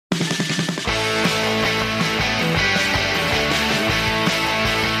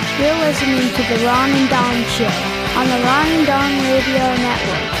You're listening to The Ron and Don Show on the Ron and Don Radio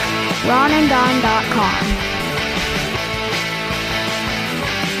Network. ronanddon.com.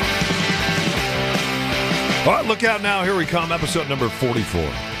 All right, look out now. Here we come. Episode number 44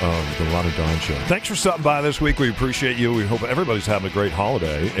 of The Ron and Don Show. Thanks for stopping by this week. We appreciate you. We hope everybody's having a great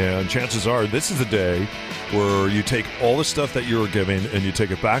holiday. And chances are this is the day where you take all the stuff that you were giving and you take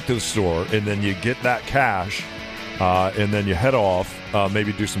it back to the store, and then you get that cash, and then you head off,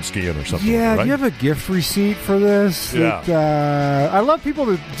 maybe do some skiing or something. Yeah, right? do you have a gift receipt for this? Yeah. I love people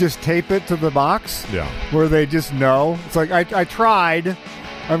to just tape it to the box. Yeah. Where they just know. It's like, I tried.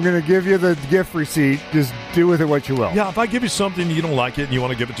 I'm going to give you the gift receipt. Just do with it what you will. Yeah, if I give you something you don't like it and you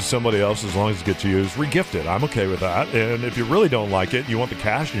want to give it to somebody else as long as it gets used, re-gift it. I'm okay with that. And if you really don't like it, you want the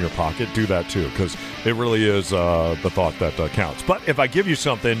cash in your pocket, do that too, because it really is the thought that counts. But if I give you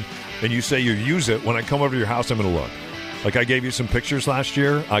something and you say you use it, when I come over to your house, I'm going to look. Like I gave you some pictures last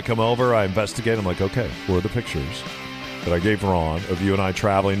year. I come over, I investigate. I'm like, okay, where are the pictures that I gave Ron of you and I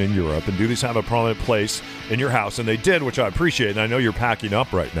traveling in Europe? And do these have a prominent place in your house? And they did, which I appreciate. And I know you're packing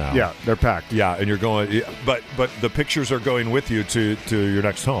up right now. Yeah, they're packed. Yeah, and you're going, but the pictures are going with you to your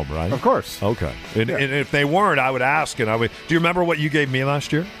next home, right? Of course. Okay. And if they weren't, I would ask, and I would. Do you remember what you gave me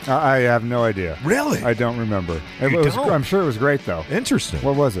last year? I have no idea. Really? I don't remember. You don't? I'm sure it was great, though. Interesting.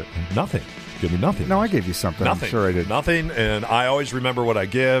 What was it? Nothing. Give me nothing. No, I gave you something. Nothing. I'm sure I did. Nothing, and I always remember what I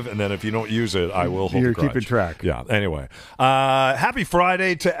give, and then if you don't use it, I will hold You're a grudge. keeping track. Yeah, anyway. Happy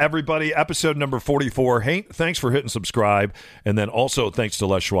Friday to everybody. Episode number 44. Hey, thanks for hitting subscribe, and then also thanks to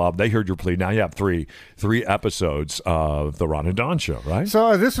Les Schwab. They heard your plea. Now you have three episodes of The Ron and Don Show, right? So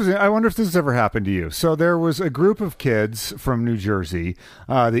I wonder if this has ever happened to you. So there was a group of kids from New Jersey,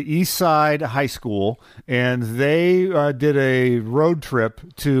 the East Side High School, and they did a road trip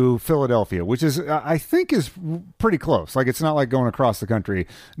to Philadelphia, which is, I think, is pretty close. Like, it's not like going across the country.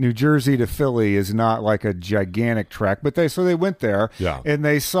 New Jersey to Philly is not like a gigantic trek, but they went there, and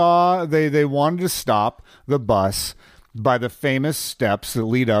they wanted to stop the bus by the famous steps that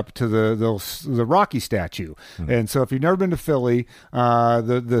lead up to the Rocky statue. And so if you've never been to Philly,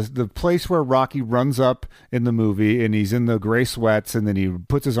 the place where Rocky runs up in the movie and he's in the gray sweats and then he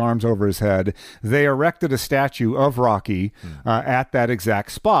puts his arms over his head, they erected a statue of Rocky at that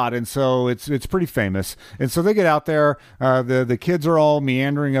exact spot. And so it's pretty famous. And so they get out there, the kids are all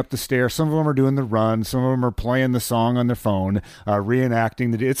meandering up the stairs. Some of them are doing the run. Some of them are playing the song on their phone,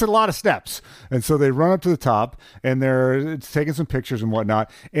 reenacting it's a lot of steps. And so they run up to the top and they're taking some pictures and whatnot,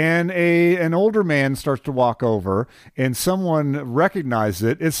 and an older man starts to walk over, and someone recognizes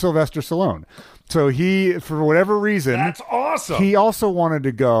it. It's Sylvester Stallone. So he, for whatever reason, that's awesome. He also wanted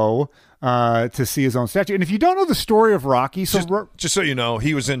to go to see his own statue. And if you don't know the story of Rocky, just so you know,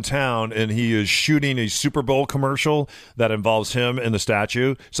 he was in town and he is shooting a Super Bowl commercial that involves him and the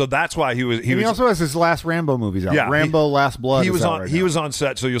statue. So that's why he also has his last Rambo movies out. Yeah, Rambo Last Blood. He was on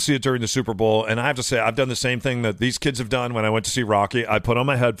set, so you'll see it during the Super Bowl. And I have to say, I've done the same thing that these kids have done when I went to see Rocky. I put on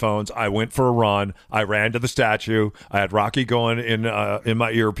my headphones, I went for a run, I ran to the statue, I had Rocky going in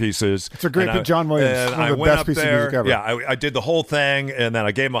my earpieces. It's a great John Williams. And I went up there. Yeah, I did the whole thing, and then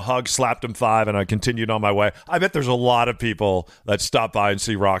I gave him a hug, slapped him 5, and I continued on my way. I bet there's a lot of people that stop by and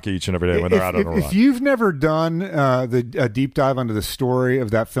see Rocky each and every day when they're out on a run. If you've never done a deep dive onto the story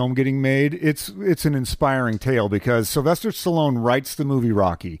of that film getting made, it's an inspiring tale because Sylvester Stallone writes the movie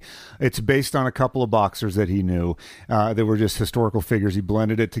Rocky. It's based on a couple of boxers that he knew. They were just historical figures. He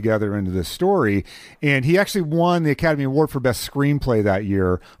blended it together into this story, and he actually won the Academy Award for Best Screenplay that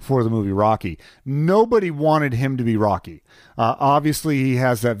year for the movie Rocky. Nobody wanted him to be Rocky. Obviously, he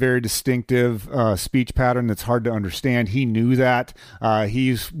has that very distinctive speech pattern that's hard to understand. He knew that.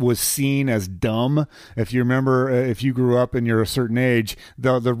 He was seen as dumb. If you remember, if you grew up and you're a certain age,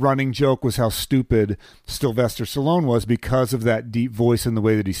 the running joke was how stupid Sylvester Stallone was because of that deep voice and the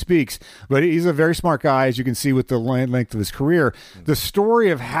way that he speaks. But he's a very smart guy, as you can see with the length of his career. The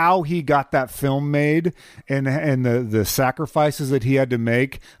story of how he got that film made and the sacrifices that he had to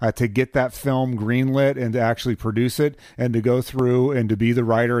make to get that film greenlit and to actually produce it and to go through and to be the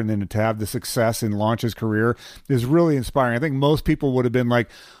writer and then to have the success and launch his career is really inspiring. I think most people would have been like,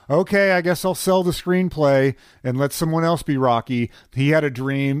 okay, I guess I'll sell the screenplay and let someone else be Rocky. He had a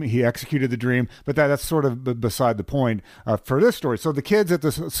dream. He executed the dream. But that's sort of beside the point for this story. So the kids at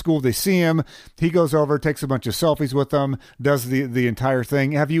the school, they see him. He goes over, takes a bunch of selfies with them, does the entire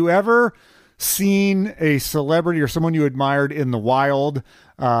thing. Have you ever seen a celebrity or someone you admired in the wild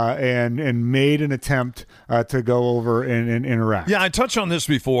and made an attempt to go over and interact. Yeah, I touched on this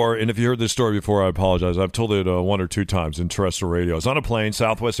before, and if you heard this story before, I apologize. I've told it one or two times in terrestrial radio. I was on a plane,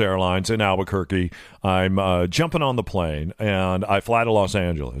 Southwest Airlines in Albuquerque. I'm jumping on the plane, and I fly to Los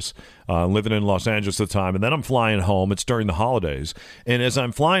Angeles. Living in Los Angeles at the time, and then I'm flying home. It's during the holidays, and as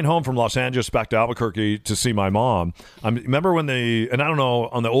I'm flying home from Los Angeles back to Albuquerque to see my mom, remember when and I don't know,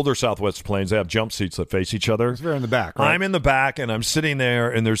 on the older Southwest planes, they have jump seats that face each other. It's very in the back, right? I'm in the back, and I'm sitting there,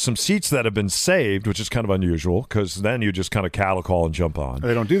 and there's some seats that have been saved, which is kind of unusual, because then you just kind of cattle call and jump on.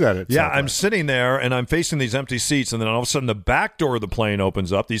 They don't do that at Southwest. I'm sitting there, and I'm facing these empty seats, and then all of a sudden the back door of the plane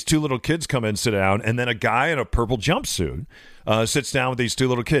opens up. These two little kids come in, sit down, and then a guy in a purple jumpsuit sits down with these two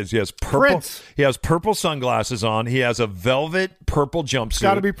little kids. He has purple. Prince. He has purple sunglasses on. He has a velvet purple jumpsuit.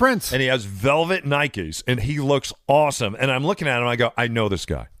 Got to be Prince. And he has velvet Nikes, and he looks awesome. And I'm looking at him. I go, I know this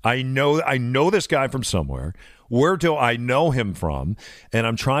guy. I know this guy from somewhere. Where do I know him from? And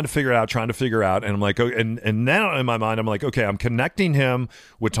I'm trying to figure out. And I'm like, oh, and now in my mind, I'm like, okay, I'm connecting him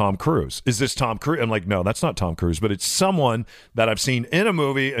with Tom Cruise. Is this Tom Cruise? I'm like, no, that's not Tom Cruise, but it's someone that I've seen in a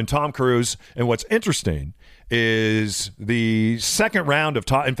movie, and Tom Cruise. And what's interesting is the second round of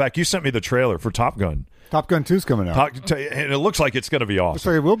Top. In fact, you sent me the trailer for Top Gun. Top Gun 2's coming out. And it looks like it's going to be awesome. Looks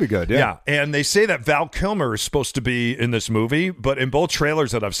like it will be good, yeah. And they say that Val Kilmer is supposed to be in this movie, but in both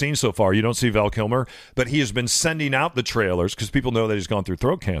trailers that I've seen so far, you don't see Val Kilmer, but he has been sending out the trailers because people know that he's gone through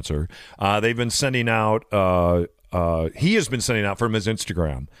throat cancer. They've been sending out, he has been sending out from his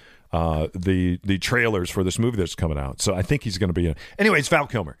Instagram the trailers for this movie that's coming out. So I think he's going to be in. Anyways, Val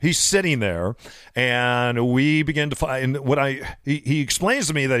Kilmer. He's sitting there, and we begin to find he explains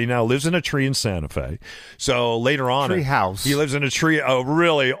to me that he now lives in a tree in Santa Fe. So later on, tree house. He lives in a tree. A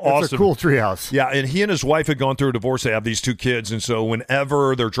really awesome, it's a cool tree house. Yeah, and he and his wife had gone through a divorce. They have these two kids, and so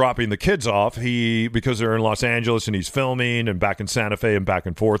whenever they're dropping the kids off, because they're in Los Angeles and he's filming and back in Santa Fe and back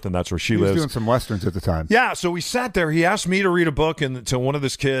and forth, and that's where she lives. He was doing some westerns at the time. Yeah, so we sat there. He asked me to read a book to one of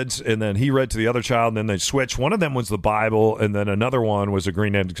his kids, and then he read to the other child, and then they switched. One of them was the Bible, and then another one was a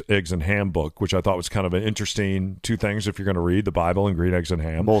Green Eggs and Ham book, which I thought was kind of an interesting two things if you're going to read the Bible and Green Eggs and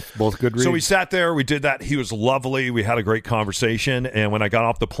Ham. Both good reads. So we sat there, we did that. He was lovely. We had a great conversation, and when I got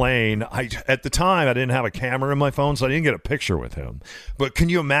off the plane, at the time I didn't have a camera in my phone, so I didn't get a picture with him. But can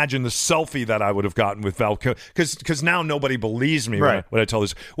you imagine the selfie that I would have gotten with Val? Because now nobody believes me when I tell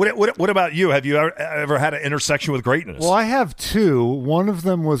this. What about you? Have you ever had an intersection with greatness? Well, I have two. One of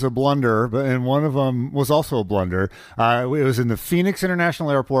them was a blunder, and one of them was also a blunder. It was in the Phoenix International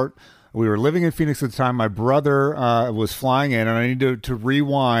Airport. We were living in Phoenix at the time. My brother was flying in, and I need to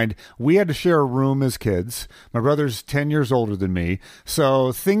rewind. We had to share a room as kids. My brother's 10 years older than me.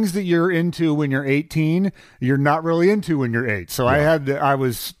 So things that you're into when you're 18, you're not really into when you're 8. So yeah. I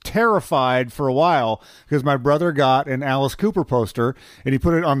was terrified for a while because my brother got an Alice Cooper poster, and he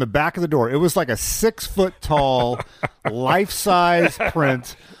put it on the back of the door. It was like a 6-foot-tall, life-size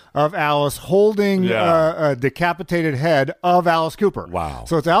print of Alice holding a decapitated head of Alice Cooper. Wow.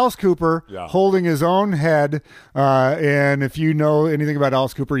 So it's Alice Cooper holding his own head, and if you know anything about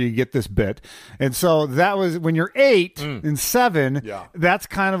Alice Cooper, you get this bit. And so that was, when you're 8 and 7, that's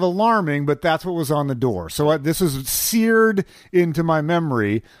kind of alarming, but that's what was on the door. So this is seared into my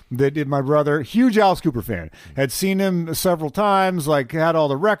memory that my brother, huge Alice Cooper fan, had seen him several times, like had all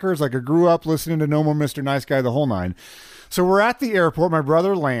the records, like I grew up listening to No More Mr. Nice Guy, the whole nine. So we're at the airport, my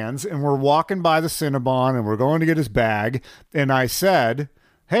brother lands, and we're walking by the Cinnabon, and we're going to get his bag, and I said,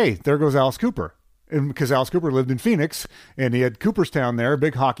 hey, there goes Alice Cooper. And because Alice Cooper lived in Phoenix, and he had Cooperstown there, a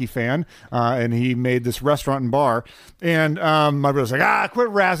big hockey fan, and he made this restaurant and bar. And my brother's like, quit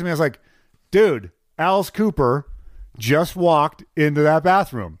razzing me. I was like, dude, Alice Cooper just walked into that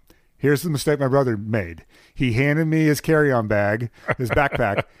bathroom. Here's the mistake my brother made. He handed me his carry-on bag, his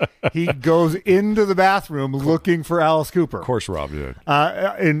backpack. He goes into the bathroom looking for Alice Cooper. Of course, Rob did.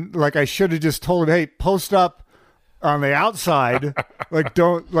 And like, I should have just told him, hey, post up on the outside.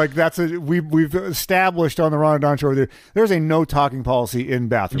 We've established on the Ron and Don show over there. There's a no talking policy in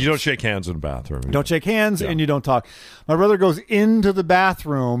bathrooms. You don't shake hands in the bathroom. Don't shake hands, and you don't talk. My brother goes into the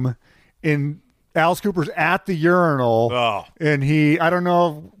bathroom in Alice Cooper's at the urinal, and I don't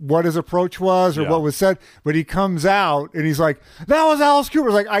know what his approach was or what was said, but he comes out and he's like, that was Alice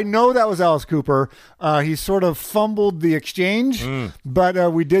Cooper. Like, I know that was Alice Cooper. He sort of fumbled the exchange,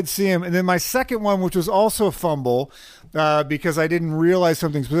 but we did see him. And then my second one, which was also a fumble, because I didn't realize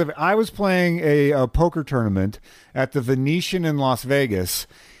something specific. I was playing a poker tournament at the Venetian in Las Vegas,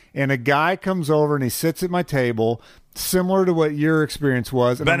 and a guy comes over and he sits at my table, similar to what your experience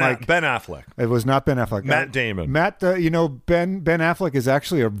was. And Ben I'm like, Affleck. it was not Ben Affleck. Matt Damon. Ben Affleck is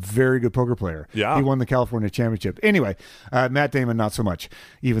actually a very good poker player. Yeah. He won the California Championship. Anyway, Matt Damon, not so much,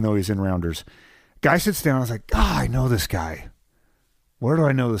 even though he's in Rounders. Guy sits down. I was like, I know this guy. Where do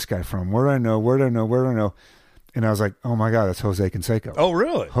I know this guy from? Where do I know? And I was like, oh my God, that's Jose Canseco. Oh,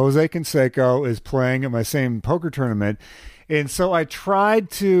 really? Jose Canseco is playing at my same poker tournament. And so I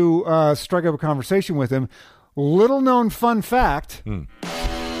tried to strike up a conversation with him. Little known fun fact,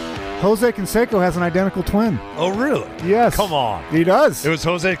 Jose Canseco has an identical twin. Oh, really? Yes. Come on. He does. It was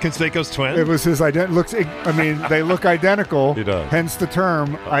Jose Canseco's twin? It was his they look identical. He does. Hence the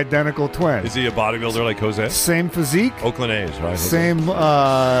term identical twin. Is he a bodybuilder like Jose? Same physique. Oakland A's, right?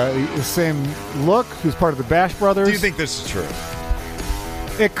 Jose? Same look. Who's part of the Bash Brothers. Do you think this is true?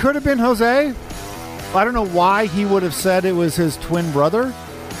 It could have been Jose. I don't know why he would have said it was his twin brother.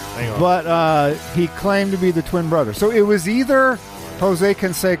 Hang on. But he claimed to be the twin brother. So it was either Jose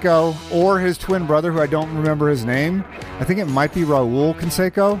Canseco or his twin brother, who I don't remember his name. I think it might be Raul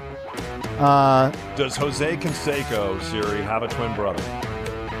Canseco. Does Jose Canseco, Siri, have a twin brother?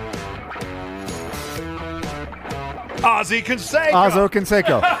 Ozzy Canseco. Ozzo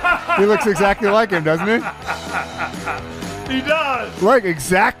Canseco. He looks exactly like him, doesn't he? He does. Like,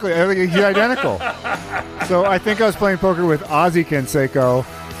 exactly. I think he's identical. So I think I was playing poker with Ozzy Canseco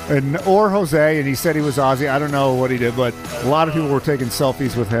or Jose, and he said he was Ozzy. I don't know what he did, but a lot of people were taking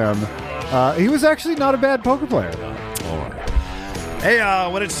selfies with him. He was actually not a bad poker player. All right. Hey,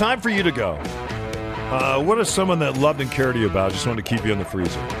 when it's time for you to go, what is someone that loved and cared you about just wanted to keep you in the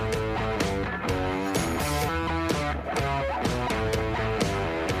freezer?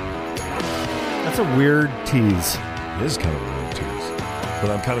 That's a weird tease. It is kind of a weird tease. But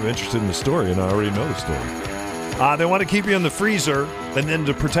I'm kind of interested in the story, and I already know the story. They want to keep you in the freezer, and then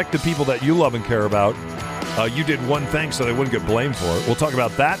to protect the people that you love and care about, you did one thing so they wouldn't get blamed for it. We'll talk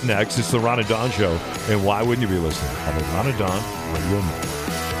about that next. It's the Ron and Don Show, and why wouldn't you be listening? On the Ron and Don Radio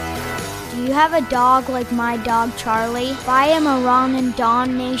Network. Do you have a dog like my dog Charlie? Buy him a Ron and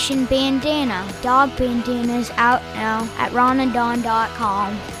Don Nation bandana. Dog bandanas out now at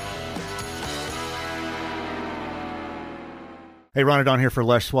ronanddon.com. Hey, Ron and Don here for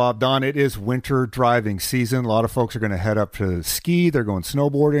Les Schwab. Don, it is winter driving season. A lot of folks are going to head up to ski. They're going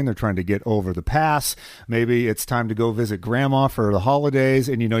snowboarding. They're trying to get over the pass. Maybe it's time to go visit Grandma for the holidays,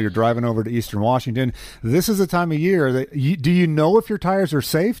 and you're driving over to Eastern Washington. This is the time of year that do you know if your tires are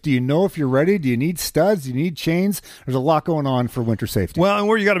safe? Do you know if you're ready? Do you need studs? Do you need chains? There's a lot going on for winter safety. Well, and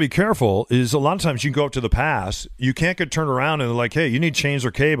where you got to be careful is a lot of times you can go up to the pass. You can't get turned around and they're like, hey, you need chains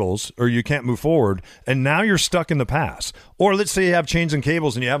or cables, or you can't move forward, and now you're stuck in the pass. Or let's say you have chains and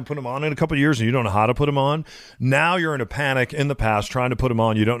cables and you haven't put them on in a couple of years and you don't know how to put them on. Now you're in a panic in the past trying to put them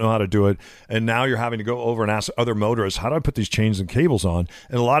on. You don't know how to do it. And now you're having to go over and ask other motorists, how do I put these chains and cables on?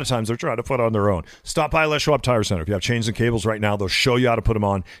 And a lot of times they're trying to put it on their own. Stop by Les Schwab Tire Center. If you have chains and cables right now, they'll show you how to put them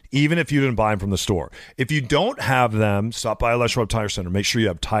on, even if you didn't buy them from the store. If you don't have them, stop by Les Schwab Tire Center. Make sure you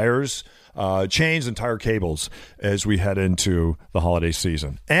have tires, chains and tire cables as we head into the holiday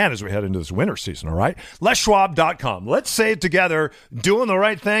season and as we head into this winter season, all right? LesSchwab.com. Let's say it together. Doing the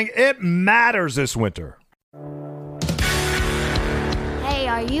right thing. It matters this winter. Hey,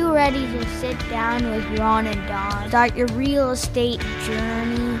 are you ready to sit down with Ron and Don? Start your real estate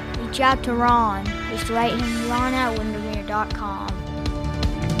journey? Reach out to Ron. Just write him Ron at Windermere.com.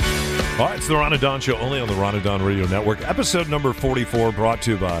 All right, it's the Ron and Don Show, only on the Ron and Don Radio Network. Episode number 44, brought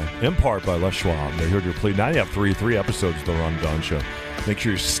to you in part by Les Schwab. They heard your plea. Now you have three episodes of the Ron and Don Show. Make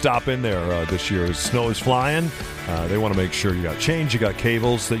sure you stop in there this year as snow is flying. They want to make sure you got chains, you got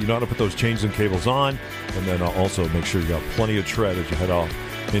cables, that you know how to put those chains and cables on. And then also make sure you got plenty of tread as you head off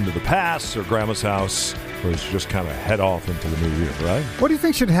into the pass or Grandma's house, or just kind of head off into the new year, right? What do you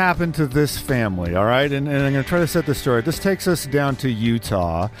think should happen to this family, all right? And I'm going to try to set the story. This takes us down to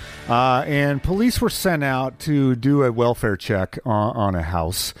Utah, and police were sent out to do a welfare check on a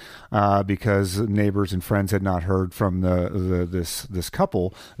house because neighbors and friends had not heard from this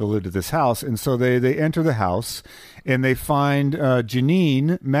couple that lived at this house. And so they enter the house, and they find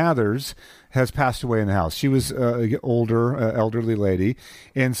Janine Mathers has passed away in the house. She was older, elderly lady.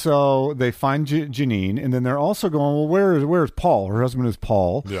 And so they find Janine, and then they're also going, well, where's Paul? Her husband is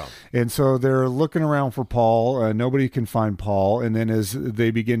Paul. Yeah. And so they're looking around for Paul. Nobody can find Paul. And then as they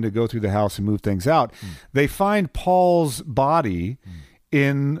begin to go through the house and move things out, they find Paul's body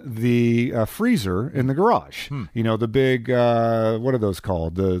in the freezer in the garage. You know, the big, what are those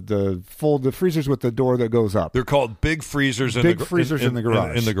called? The freezers with the door that goes up. They're called big freezers in big the freezers in the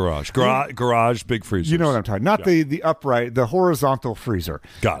garage. In the garage. Garage big freezers. You know what I'm talking about. Not the upright, the horizontal freezer.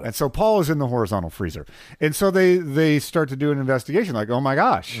 Got it. And so Paul is in the horizontal freezer. And so they start to do an investigation like, oh my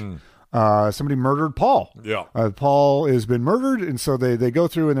gosh. Somebody murdered Paul. Yeah. Paul has been murdered, and so they go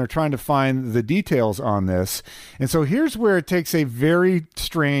through and they're trying to find the details on this. And so here's where it takes a very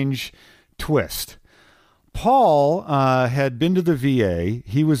strange twist. Paul had been to the VA.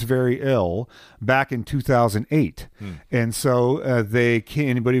 He was very ill back in 2008. And so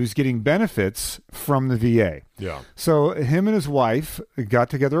but he was getting benefits from the VA. Yeah. So him and his wife got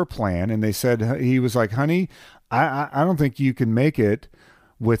together a plan, and they said, he was like, honey, I don't think you can make it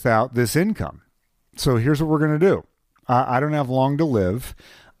without this income. So here's what we're going to do. I don't have long to live.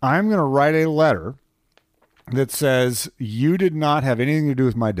 I'm going to write a letter that says you did not have anything to do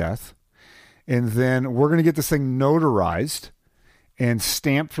with my death. And then we're going to get this thing notarized and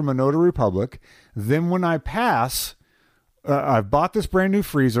stamped from a notary public. Then when I pass, I've bought this brand new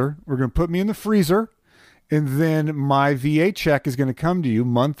freezer. We're going to put me in the freezer. And then my VA check is going to come to you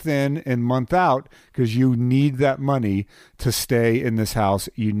month in and month out because you need that money to stay in this house.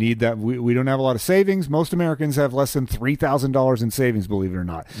 You need that. We don't have a lot of savings. Most Americans have less than $3,000 in savings, believe it or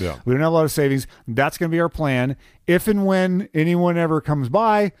not. Yeah. We don't have a lot of savings. That's going to be our plan. If and when anyone ever comes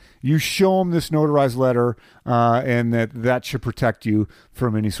by, you show them this notarized letter, and that should protect you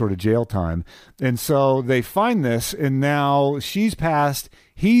from any sort of jail time. And so they find this, and now she's passed.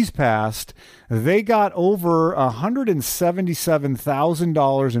 He's passed. They got over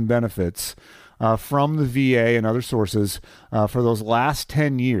 $177,000 in benefits from the VA and other sources for those last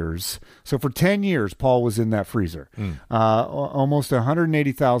 10 years. So for 10 years, Paul was in that freezer. Almost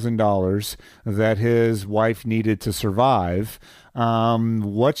 $180,000 that his wife needed to survive.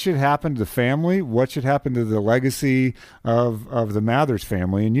 What should happen to the family? What should happen to the legacy of the Mathers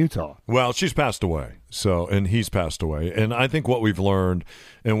family in Utah? Well, she's passed away. And he's passed away. And I think what we've learned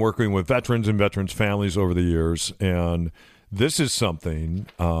in working with veterans and veterans' families over the years, and this is something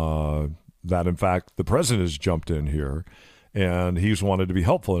that, in fact, the president has jumped in here, and he's wanted to be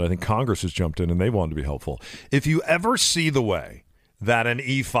helpful. And I think Congress has jumped in, and they wanted to be helpful. If you ever see the way that an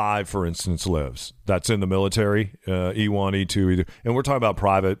E5, for instance, lives, that's in the military, E1, E2, and we're talking about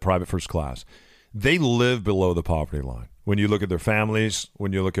private first class, they live below the poverty line. When you look at their families,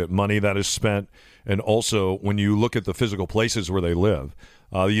 when you look at money that is spent, and also when you look at the physical places where they live,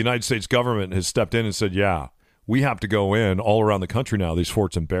 the United States government has stepped in and said, yeah, we have to go in all around the country now, these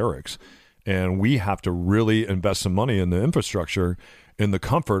forts and barracks, and we have to really invest some money in the infrastructure in the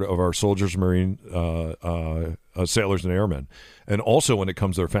comfort of our soldiers, Marine, sailors, and airmen. And also when it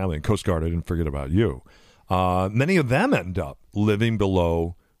comes to their family, and Coast Guard, I didn't forget about you. Many of them end up living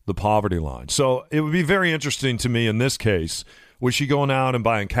below the poverty line. So it would be very interesting to me in this case, was she going out and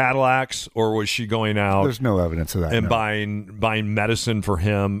buying Cadillacs, or was she going out? There's no evidence of that. And buying medicine for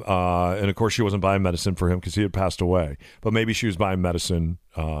him. And of course, she wasn't buying medicine for him because he had passed away. But maybe she was buying medicine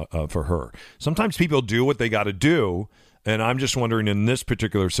for her. Sometimes people do what they got to do. And I'm just wondering in this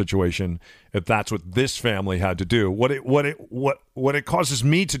particular situation if that's what this family had to do. What it causes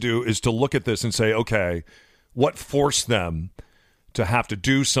me to do is to look at this and say, okay, what forced them to have to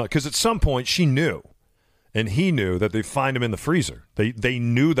do something? Because at some point she knew, and he knew, that they'd find him in the freezer. They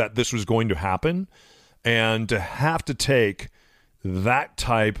knew that this was going to happen, and to have to take that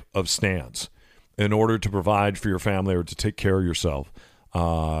type of stance in order to provide for your family or to take care of yourself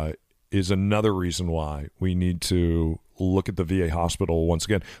is another reason why we need to look at the VA hospital once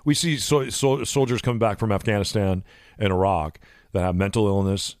again. We see soldiers coming back from Afghanistan and Iraq that have mental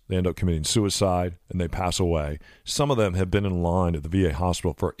illness. They end up committing suicide, and they pass away. Some of them have been in line at the VA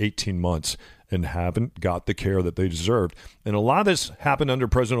hospital for 18 months and haven't got the care that they deserved. And a lot of this happened under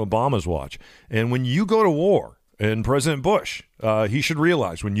President Obama's watch. And when you go to war, and President Bush, he should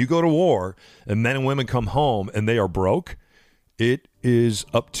realize when you go to war and men and women come home and they are broke, it is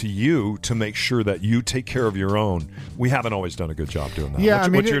up to you to make sure that you take care of your own. We haven't always done a good job doing that. Yeah,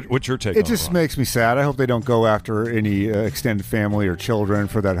 what's your take on it? It just makes me sad. I hope they don't go after any extended family or children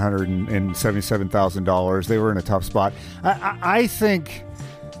for that $177,000. They were in a tough spot. I think,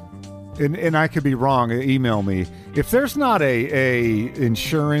 and I could be wrong, email me, if there's not a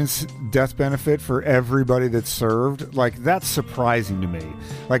insurance death benefit for everybody that's served, like, that's surprising to me.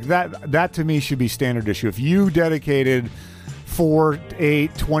 Like, that to me should be standard issue. If you dedicated 4,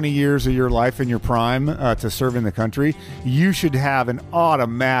 8, 20 years of your life in your prime to serve in the country, you should have an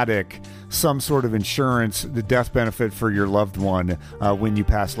automatic some sort of insurance, the death benefit for your loved one when you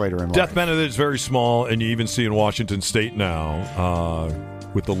pass later in life. Death benefit is very small, and you even see in Washington State now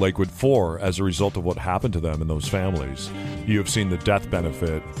with the Lakewood 4 as a result of what happened to them and those families. You have seen the death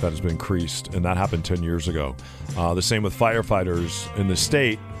benefit that has been increased, and that happened 10 years ago. The same with firefighters in the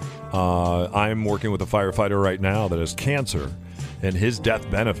state. I'm working with a firefighter right now that has cancer, and his death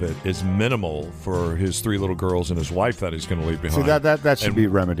benefit is minimal for his 3 little girls and his wife that he's going to leave behind. So that should be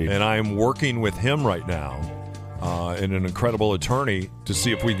remedied. And I am working with him right now and an incredible attorney to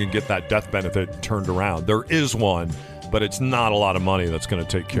see if we can get that death benefit turned around. There is one, but it's not a lot of money that's going to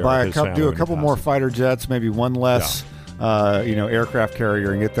take care of his family. Do a couple more fighter jets, maybe one less. Aircraft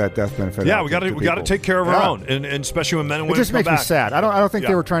carrier, and get that death benefit. Yeah, we got to take care of our own, and especially when men and women come back. It just makes me sad. I don't think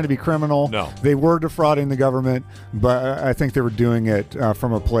they were trying to be criminal. No, they were defrauding the government, but I think they were doing it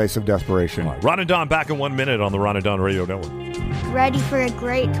from a place of desperation. Right. Ron and Don back in 1 minute on the Ron and Don Radio Network. Ready for a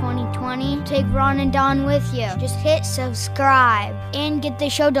great 2020? Take Ron and Don with you. Just hit subscribe and get the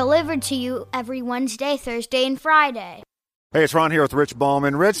show delivered to you every Wednesday, Thursday, and Friday. Hey, it's Ron here with Rich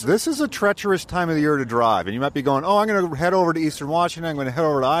Ballman. Rich, this is a treacherous time of the year to drive, and you might be going, I'm going to head over to Eastern Washington, I'm going to head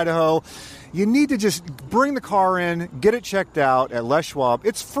over to Idaho. You need to just bring the car in, get it checked out at Les Schwab.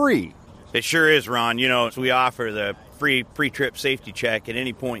 It's free. It sure is, Ron. We offer the free pre-trip safety check at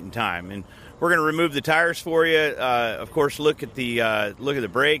any point in time, and we're going to remove the tires for you. Of course, look at the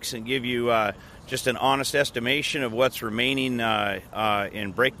brakes and give you just an honest estimation of what's remaining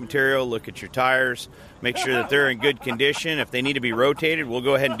in brake material. Look at your tires. Make sure that they're in good condition. If they need to be rotated, we'll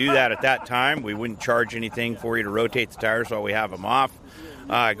go ahead and do that at that time. We wouldn't charge anything for you to rotate the tires while we have them off.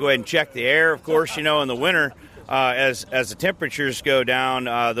 Go ahead and check the air. Of course, in the winter, as the temperatures go down,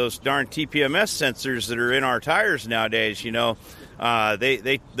 those darn TPMS sensors that are in our tires nowadays, the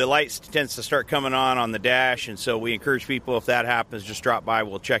lights tends to start coming on the dash, and so we encourage people, if that happens, just drop by.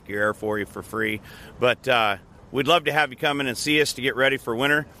 We'll check your air for you for free. But we'd love to have you come in and see us to get ready for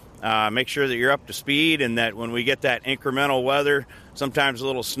winter. Make sure that you're up to speed, and that when we get that incremental weather, sometimes a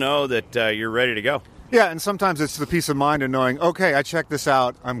little snow, that you're ready to go. Yeah, and sometimes it's the peace of mind of knowing, okay, I checked this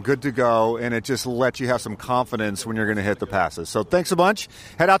out, I'm good to go, and it just lets you have some confidence when you're going to hit the passes. So thanks a bunch.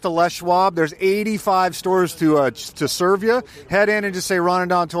 Head out to Les Schwab. There's 85 stores to serve you. Head in and just say, Ron and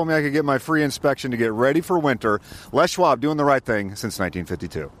Don told me I could get my free inspection to get ready for winter. Les Schwab, doing the right thing since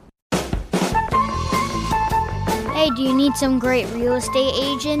 1952. Hey, do you need some great real estate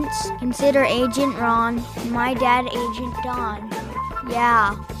agents? Consider Agent Ron and my dad, Agent Don.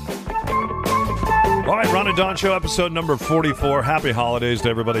 Yeah. All right, Ron and Don Show, episode number 44. Happy holidays to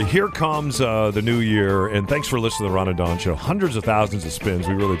everybody. Here comes the new year, and thanks for listening to the Ron and Don Show. Hundreds of thousands of spins.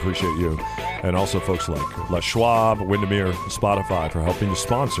 We really appreciate you. And also folks like Les Schwab, Windermere, Spotify for helping to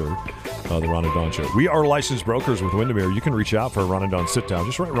sponsor the Ron and Don Show. We are licensed brokers with Windermere. You can reach out for a Ron and Don sit-down.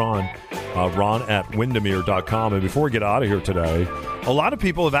 Just write Ron at windermere.com. And before we get out of here today, a lot of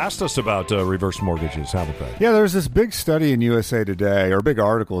people have asked us about reverse mortgages, haven't they? Yeah, there's this big study in USA Today, or a big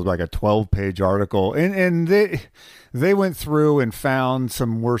article, like a 12-page article, and they went through and found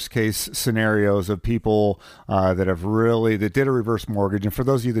some worst-case scenarios of people that did a reverse mortgage. And for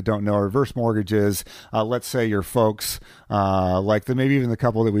those of you that don't know, a reverse mortgage is, let's say your folks, maybe even the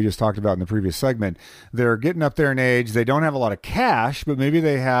couple that we just talked about in the previous segment, they're getting up there in age. They don't have a lot of cash, but maybe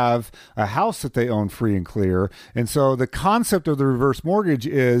they have a house that they own free and clear. And so the concept of the reverse mortgage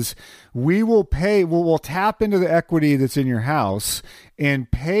is we'll tap into the equity that's in your house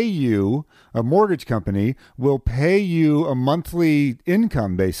and pay you, a mortgage company will pay you a monthly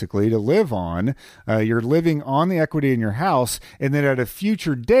income basically to live on. You're living on the equity in your house, and then at a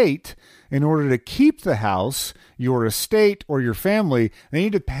future date, in order to keep the house, your estate or your family, they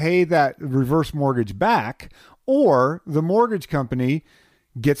need to pay that reverse mortgage back, or the mortgage company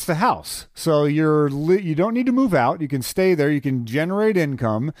gets the house. So you don't need to move out. You can stay there. You can generate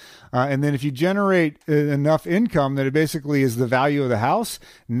income. And then if you generate enough income that it basically is the value of the house,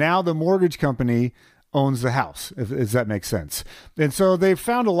 now the mortgage company owns the house, if that makes sense. And so they've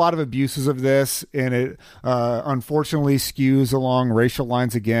found a lot of abuses of this, and it unfortunately skews along racial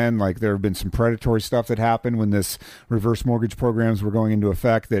lines again. Like there have been some predatory stuff that happened when this reverse mortgage programs were going into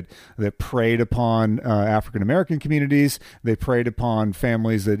effect that preyed upon African-American communities. They preyed upon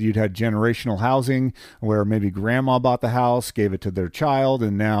families that you'd had generational housing where maybe grandma bought the house, gave it to their child,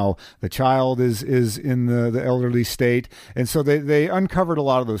 and now the child is in the elderly state. And so they uncovered a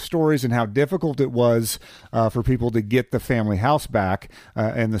lot of those stories and how difficult it was for people to get the family house back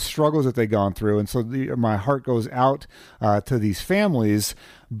and the struggles that they've gone through. And so my heart goes out to these families.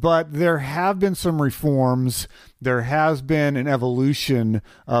 But there have been some reforms. There has been an evolution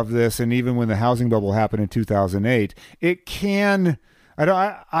of this. And even when the housing bubble happened in 2008, it can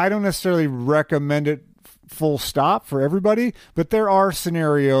I don't necessarily recommend it full stop for everybody, but there are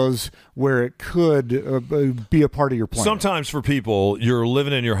scenarios where it could be a part of your plan. Sometimes for people, you're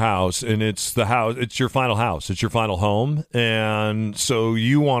living in your house and it's your final house, it's your final home, and so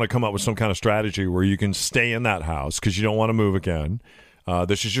you want to come up with some kind of strategy where you can stay in that house because you don't want to move again.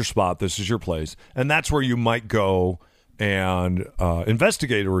 This is your spot, this is your place, and that's where you might go and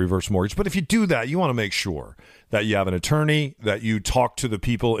investigate a reverse mortgage. But if you do that, you want to make sure that you have an attorney, that you talk to the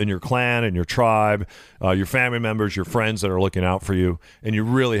people in your clan and your tribe, your family members, your friends that are looking out for you, and you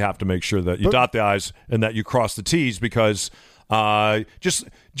really have to make sure that you dot the I's and that you cross the T's, because just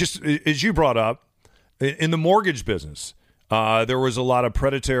as you brought up, in the mortgage business, there was a lot of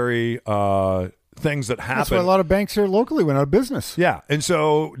predatory things that happen. That's why a lot of banks here locally went out of business. Yeah. And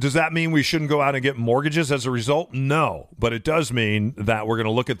so does that mean we shouldn't go out and get mortgages as a result? No. But it does mean that we're going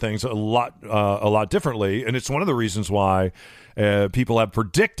to look at things a lot differently. And it's one of the reasons why people have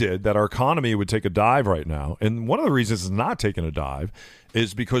predicted that our economy would take a dive right now. And one of the reasons it's not taking a dive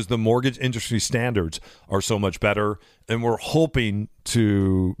is because the mortgage industry standards are so much better. And we're hoping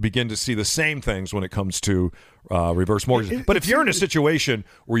to begin to see the same things when it comes to reverse mortgages. But if you're in a situation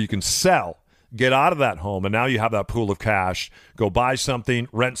where you can sell, get out of that home, and now you have that pool of cash, go buy something,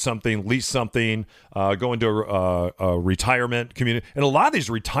 rent something, lease something, go into a retirement community. And a lot of these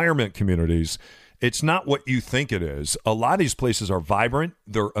retirement communities, it's not what you think it is. A lot of these places are vibrant.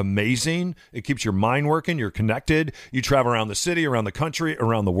 They're amazing. It keeps your mind working. You're connected. You travel around the city, around the country,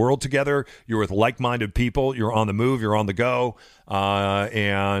 around the world together. You're with like-minded people. You're on the move. You're on the go.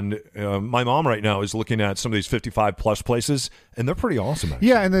 And my mom right now is looking at some of these 55-plus places, and they're pretty awesome, actually.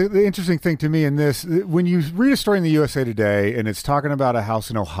 Yeah, and the interesting thing to me in this, when you read a story in the USA Today, and it's talking about a house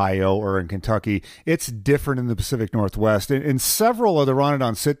in Ohio or in Kentucky, it's different in the Pacific Northwest. And several of the Ron and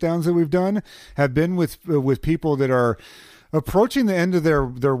Don sit-downs that we've done have been with people that are approaching the end of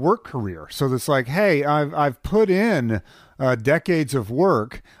their work career. So it's like, hey, I've put in decades of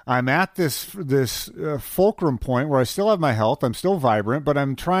work. I'm at this fulcrum point where I still have my health. I'm still vibrant, but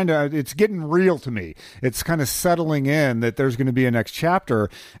I'm trying to, it's getting real to me. It's kind of settling in that there's going to be a next chapter.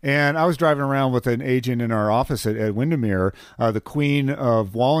 And I was driving around with an agent in our office at Windermere, the Queen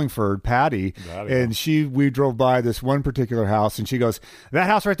of Wallingford, Patty, and we drove by this one particular house, and she goes, that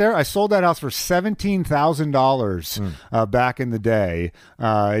house right there, I sold that house for $17,000 back in the day.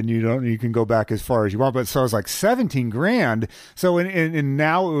 And you can go back as far as you want, but so I was like $17,000. So and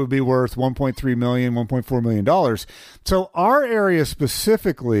now it would be worth $1.3 million, $1.4 million. So our area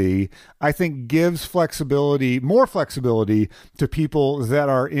specifically, I think, gives more flexibility to people that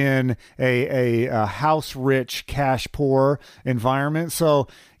are in a house-rich, cash-poor environment. So,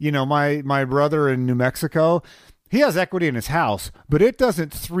 my brother in New Mexico, he has equity in his house, but it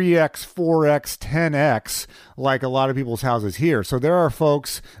doesn't 3x, 4x, 10x like a lot of people's houses here. So there are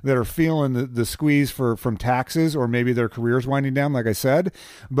folks that are feeling the squeeze from taxes, or maybe their career's winding down, like I said.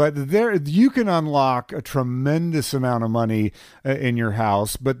 But you can unlock a tremendous amount of money in your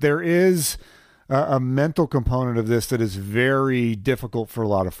house, but there is a mental component of this that is very difficult for a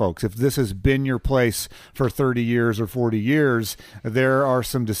lot of folks. If this has been your place for 30 years or 40 years, there are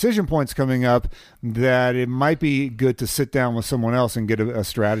some decision points coming up that it might be good to sit down with someone else and get a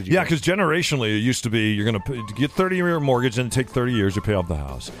strategy. Yeah, because generationally, it used to be you're going to get 30-year mortgage and take 30 years to pay off the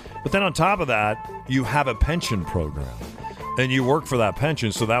house. But then on top of that, you have a pension program, and you work for that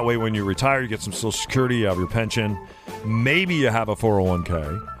pension. So that way, when you retire, you get some Social Security, you have your pension. Maybe you have a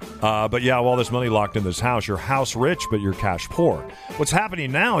 401k. But you have all this money locked in this house. You're house rich, but you're cash poor. What's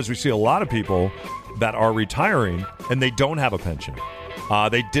happening now is we see a lot of people that are retiring and they don't have a pension.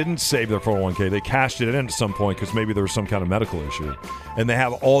 They didn't save their 401k. They cashed it in at some point because maybe there was some kind of medical issue. And they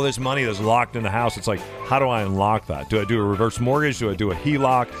have all this money that's locked in the house. It's like, how do I unlock that? Do I do a reverse mortgage? Do I do a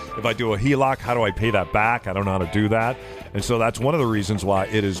HELOC? If I do a HELOC, how do I pay that back? I don't know how to do that. And so that's one of the reasons why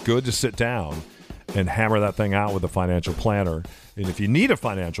it is good to sit down and hammer that thing out with a financial planner. And if you need a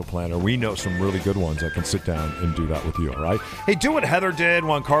financial planner, we know some really good ones that can sit down and do that with you, all right? Hey, do what Heather did,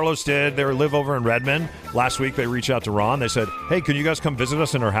 Juan Carlos did. They live over in Redmond. Last week, they reached out to Ron. They said, hey, can you guys come visit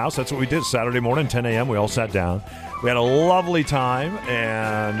us in our house? That's what we did Saturday morning, 10 a.m. We all sat down. We had a lovely time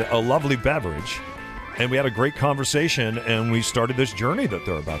and a lovely beverage. And we had a great conversation, and we started this journey that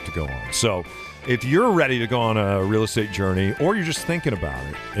they're about to go on. So if you're ready to go on a real estate journey, or you're just thinking about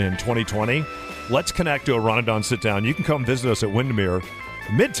it in 2020, let's connect to a Ron and Don sit down. You can come visit us at Windermere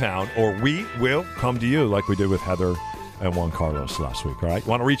Midtown, or we will come to you like we did with Heather and Juan Carlos last week. All right.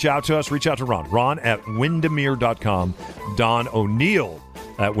 Want to reach out to us? Reach out to Ron. Ron at Windermere.com. Don O'Neill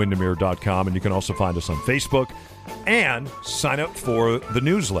at Windermere.com. And you can also find us on Facebook and sign up for the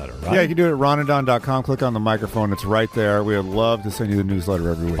newsletter, right? Yeah, you can do it at ronandon.com. Click on the microphone. It's right there. We would love to send you the newsletter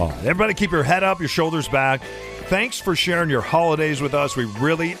every week. All right, everybody keep your head up, your shoulders back. Thanks for sharing your holidays with us. We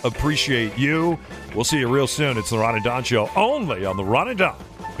really appreciate you. We'll see you real soon. It's the Ron and Don Show, only on the Ron and Don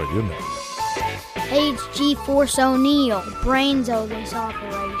Radio Network. Hey, it's G-Force O'Neill, brains of this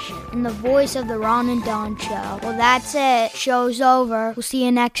operation, and the voice of the Ron and Don Show. Well, that's it. Show's over. We'll see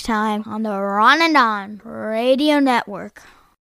you next time on the Ron and Don Radio Network.